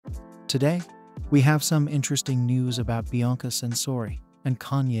Today, we have some interesting news about Bianca Censori and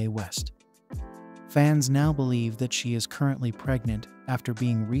Kanye West. Fans now believe that she is currently pregnant after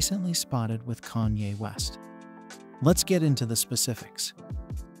being recently spotted with Kanye West. Let's get into the specifics.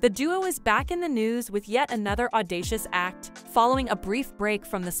 The duo is back in the news with yet another audacious act, following a brief break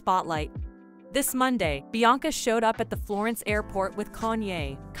from the spotlight. This Monday, Bianca showed up at the Florence airport with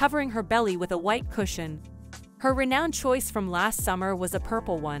Kanye, covering her belly with a white cushion. Her renowned choice from last summer was a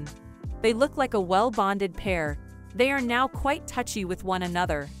purple one. They look like a well-bonded pair. They are now quite touchy with one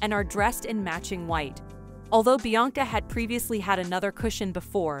another and are dressed in matching white. Although Bianca had previously had another cushion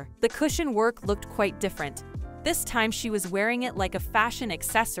before, the cushion work looked quite different. This time she was wearing it like a fashion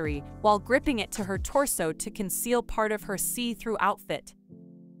accessory while gripping it to her torso to conceal part of her see-through outfit.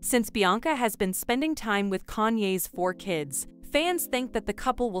 Since Bianca has been spending time with Kanye's 4 kids, fans think that the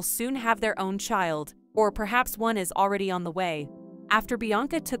couple will soon have their own child, or perhaps one is already on the way. After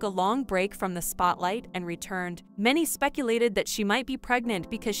Bianca took a long break from the spotlight and returned, many speculated that she might be pregnant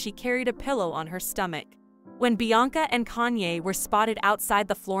because she carried a pillow on her stomach. When Bianca and Kanye were spotted outside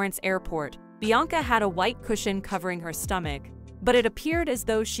the Florence airport, Bianca had a white cushion covering her stomach, but it appeared as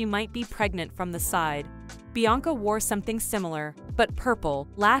though she might be pregnant from the side. Bianca wore something similar, but purple,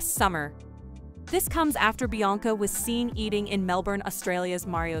 last summer. This comes after Bianca was seen eating in Melbourne, Australia's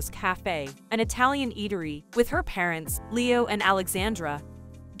Mario's Cafe, an Italian eatery, with her parents, Leo and Alexandra.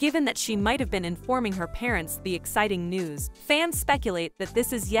 Given that she might have been informing her parents the exciting news, fans speculate that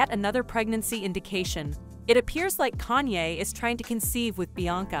this is yet another pregnancy indication. It appears like Kanye is trying to conceive with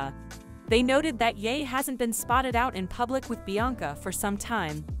Bianca. They noted that Ye hasn't been spotted out in public with Bianca for some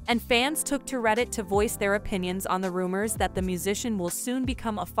time, and fans took to Reddit to voice their opinions on the rumors that the musician will soon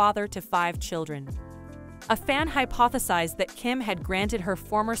become a father to 5 children. A fan hypothesized that Kim had granted her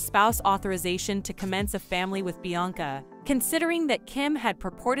former spouse authorization to commence a family with Bianca, considering that Kim had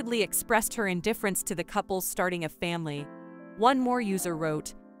purportedly expressed her indifference to the couple starting a family. One more user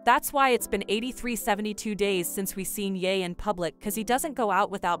wrote, "That's why it's been 72 days since we seen Ye in public, cause he doesn't go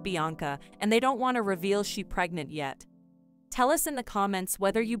out without Bianca, and they don't want to reveal she pregnant yet." Tell us in the comments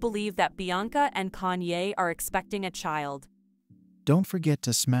whether you believe that Bianca and Kanye are expecting a child. Don't forget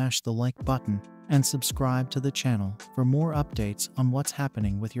to smash the like button and subscribe to the channel for more updates on what's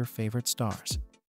happening with your favorite stars.